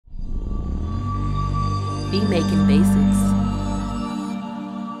Beat Making Basics.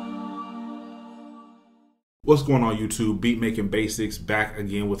 What's going on YouTube? Beat Making Basics back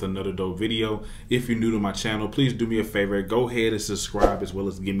again with another dope video. If you're new to my channel, please do me a favor. Go ahead and subscribe as well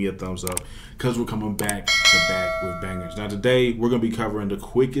as give me a thumbs up because we're coming back to back with bangers. Now today we're going to be covering the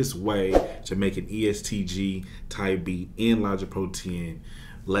quickest way to make an ESTG type beat in Logic Pro 10.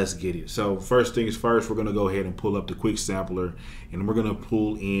 Let's get it. So first things first, we're going to go ahead and pull up the quick sampler and we're going to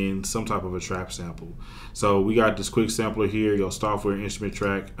pull in some type of a trap sample. So we got this quick sampler here. You go software instrument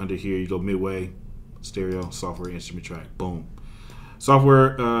track. Under here you go midway, stereo, software instrument track. Boom.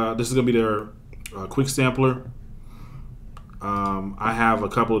 Software, this is going to be their quick sampler. I have a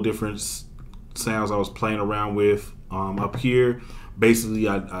couple of different sounds I was playing around with up here. Basically,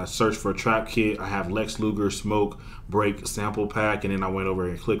 I searched for a trap kit. I have Lex Luger Smoke Break sample pack, and then I went over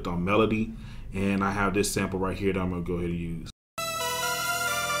and clicked on melody, and I have this sample right here that I'm gonna go ahead and use.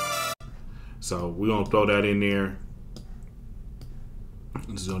 So we're gonna throw that in there.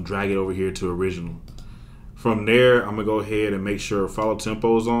 I'm just gonna drag it over here to original. From there, I'm gonna go ahead and make sure follow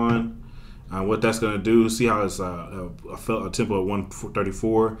tempo is on. What that's gonna do, see how it's a tempo at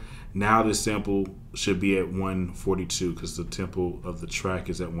 134. Now this sample should be at 142 because the tempo of the track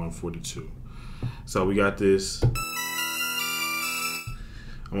is at 142. So we got this.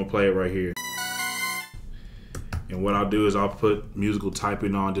 I'm gonna play it right here. And what I'll do is I'll put musical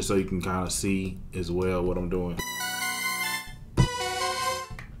typing on just so you can kind of see as well what I'm doing.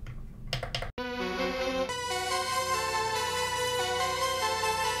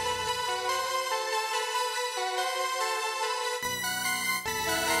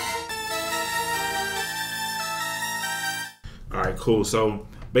 Alright, cool. So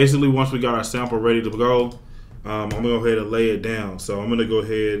basically once we got our sample ready to go, I'm gonna go ahead and lay it down. So I'm gonna go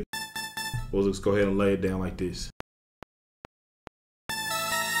ahead, let's go ahead and lay it down like this.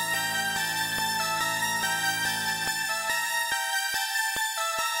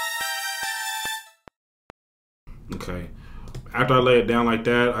 Okay. After I lay it down like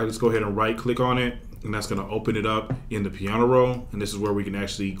that, I just go ahead and right click on it, and that's gonna open it up in the piano roll, and this is where we can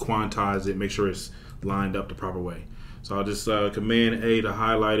actually quantize it, make sure it's lined up the proper way. So I'll just Command A to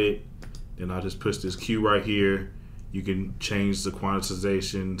highlight it, then I'll just push this Q right here. You can change the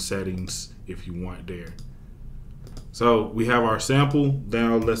quantization settings if you want there. So we have our sample.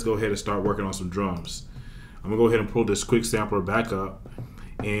 Now let's go ahead and start working on some drums. I'm gonna go ahead and pull this quick sampler back up,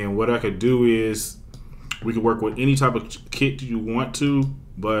 and what I could do is we can work with any type of kit you want to,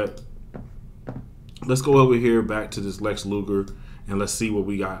 but let's go over here back to this Lex Luger and let's see what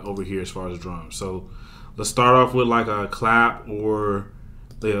we got over here as far as drums. So let's start off with like a clap, or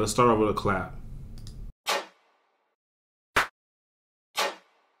yeah, let's start off with a clap.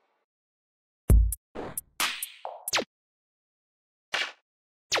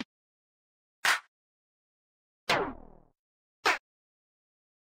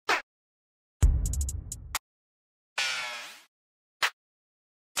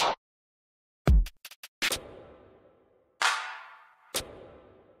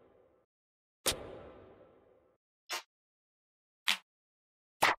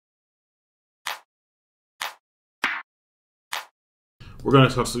 We're gonna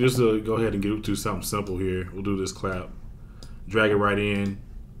just go ahead and do something simple here. We'll do this clap, drag it right in.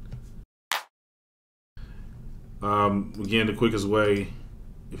 Again, the quickest way,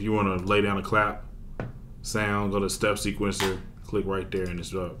 if you want to lay down a clap sound, go to step sequencer, click right there, and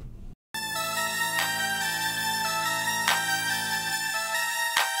it's up.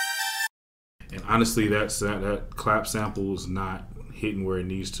 And honestly, that clap sample is not hitting where it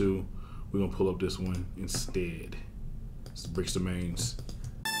needs to. We're gonna pull up this one instead. Bricks Domains.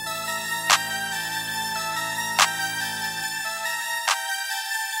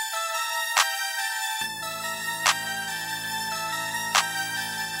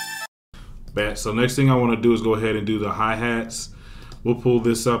 So next thing I want to do is go ahead and do the hi-hats. We'll pull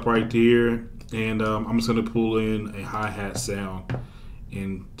this up right here, and I'm just going to pull in a hi-hat sound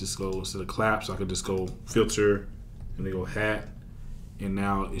and just go instead of clap, so I can just go filter and then go hat, and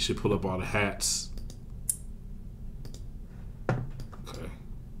now it should pull up all the hats.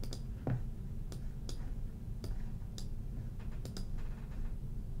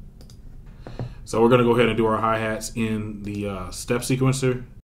 So we're going to go ahead and do our hi-hats in the step sequencer.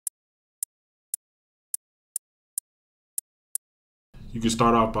 You can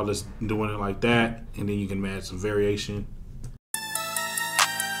start off by just doing it like that, and then you can add some variation.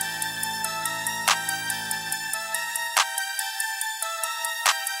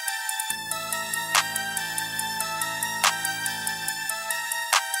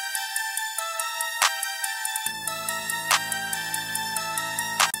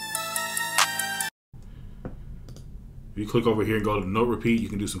 If you click over here and go to note repeat, you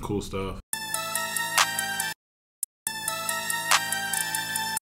can do some cool stuff.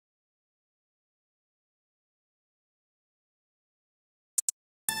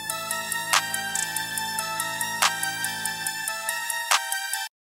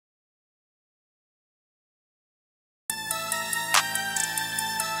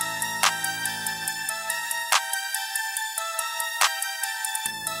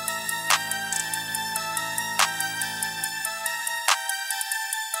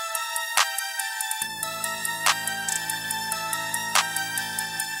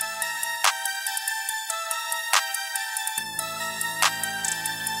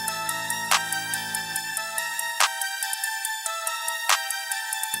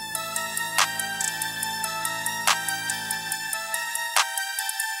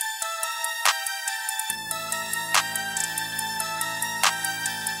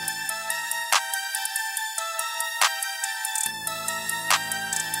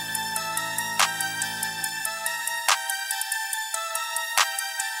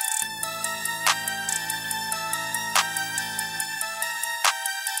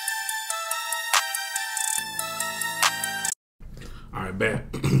 All right, bet.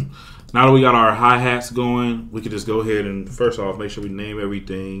 Now that we got our hi-hats going, we can just go ahead and first off make sure we name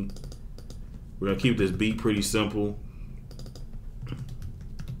everything. We're gonna keep this beat pretty simple,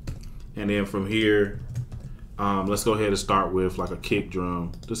 and then from here, let's go ahead and start with like a kick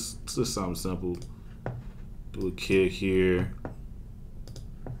drum. Just something simple. Do a kick here.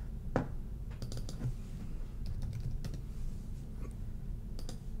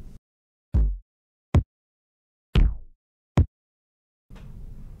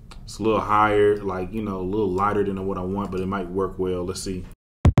 It's a little higher, like, you know, a little lighter than what I want, but it might work well. Let's see.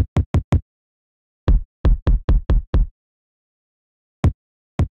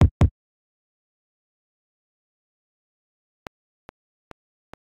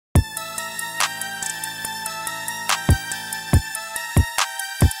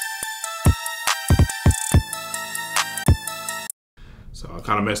 So I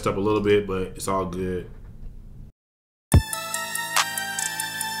kind of messed up a little bit, but it's all good.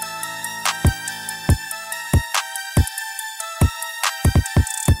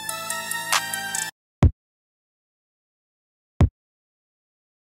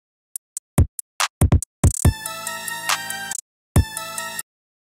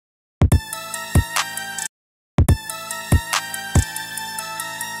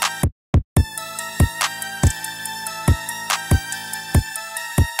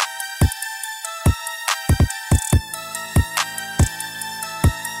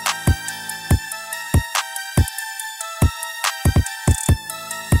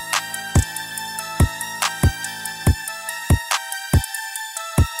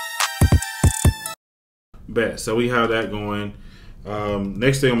 Bet. So we have that going.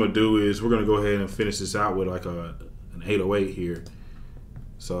 Next thing I'm gonna do is we're gonna go ahead and finish this out with like an 808 here.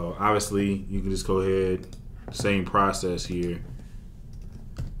 So obviously you can just go ahead, same process here.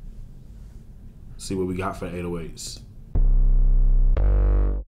 See what we got for the 808s.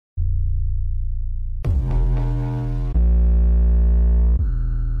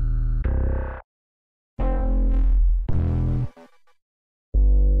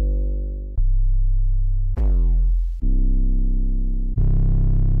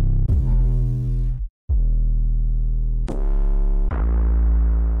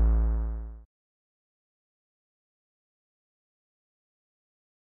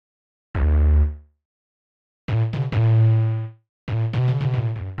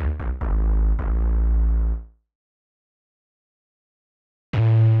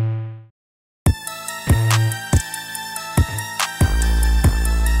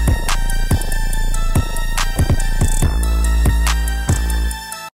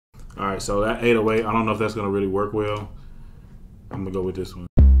 Alright, so that 808, I don't know if that's going to really work well. I'm going to go with this one.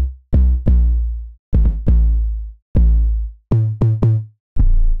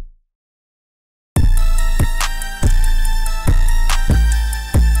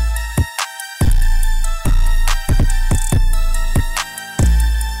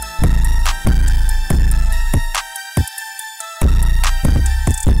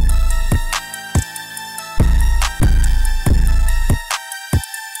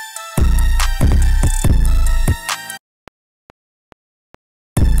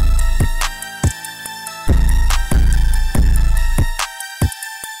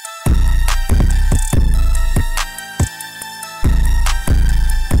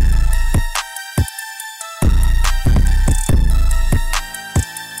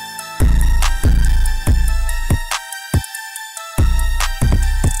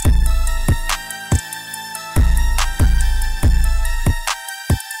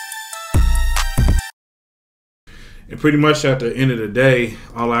 pretty much at the end of the day,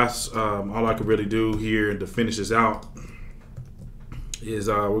 all I could really do here to finish this out is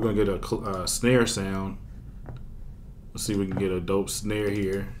we're gonna get a snare sound. Let's see if we can get a dope snare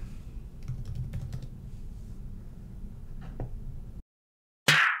here.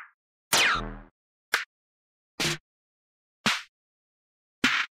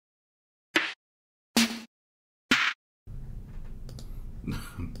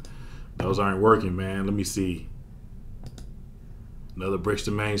 Those aren't working, man. Let me see. Another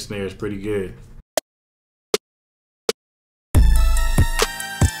Brixton main snare is pretty good.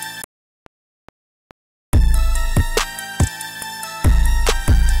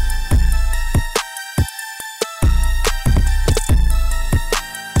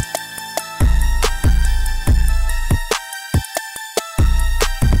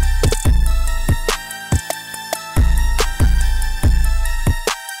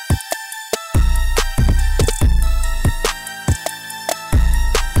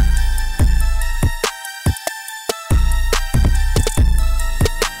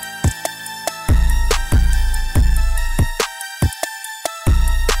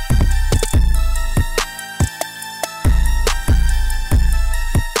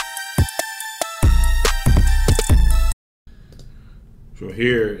 So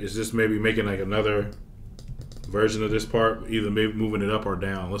here is just maybe making like another version of this part, either maybe moving it up or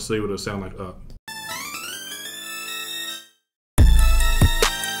down. Let's see what it'll sound like up.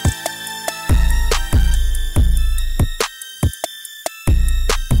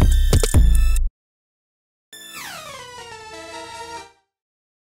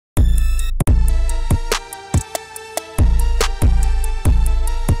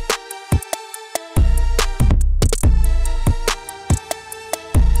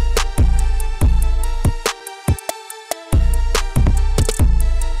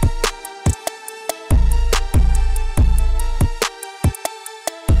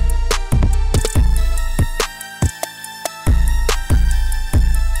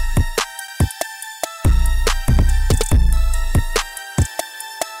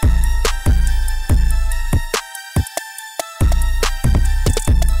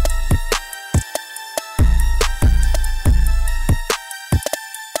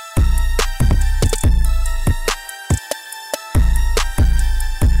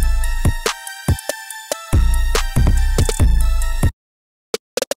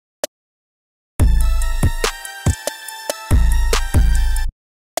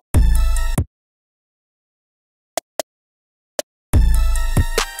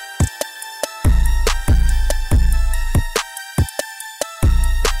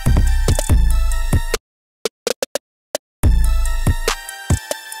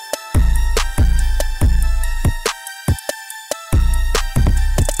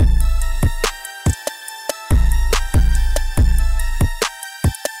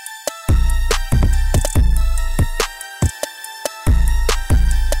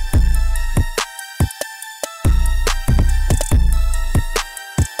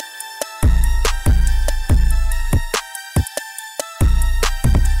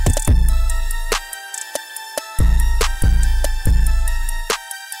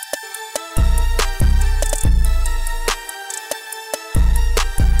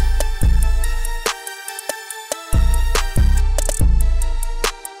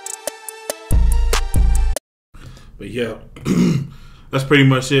 But yeah, that's pretty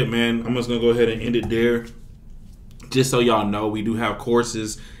much it, man. I'm just gonna go ahead and end it there. Just so y'all know, we do have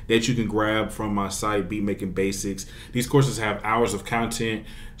courses that you can grab from my site, Beat Making Basics. These courses have hours of content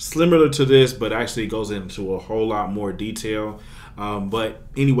similar to this, but actually goes into a whole lot more detail. But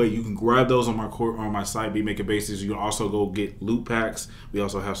anyway, you can grab those on my site, Beat Making Basics. You can also go get loop packs. We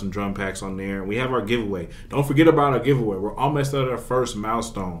also have some drum packs on there. We have our giveaway. Don't forget about our giveaway. We're almost at our first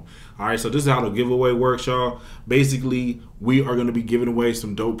milestone. All right, so this is how the giveaway works, y'all. Basically, we are going to be giving away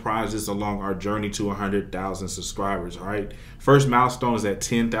some dope prizes along our journey to 100,000 subscribers. All right, first milestone is at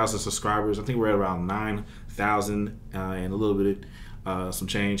 10,000 subscribers. I think we're at around 9,000 and a little bit some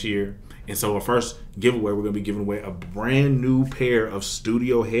change here. And so our first giveaway, we're going to be giving away a brand new pair of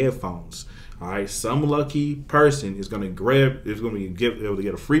studio headphones. All right, some lucky person is going to be able to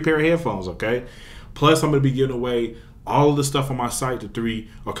get a free pair of headphones. Okay, plus I'm going to be giving away all of the stuff on my site to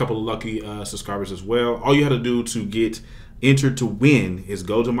a couple of lucky subscribers as well. All you have to do to get entered to win is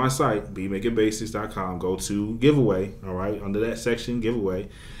go to my site, beatmakingbasics.com, go to giveaway, all right, under that section, giveaway,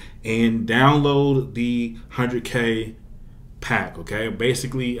 and download the 100K pack. Okay,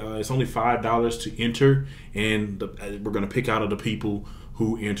 basically it's only $5 to enter, and we're going to pick out of the people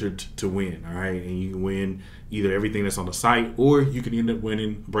who entered to win. All right, and you can win either everything that's on the site, or you can end up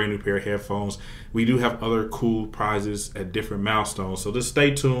winning a brand new pair of headphones. We do have other cool prizes at different milestones, so just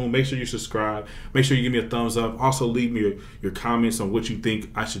stay tuned. Make sure you subscribe. Make sure you give me a thumbs up. Also leave me your comments on what you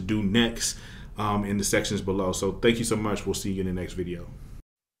think I should do next in the sections below. So thank you so much. We'll see you in the next video.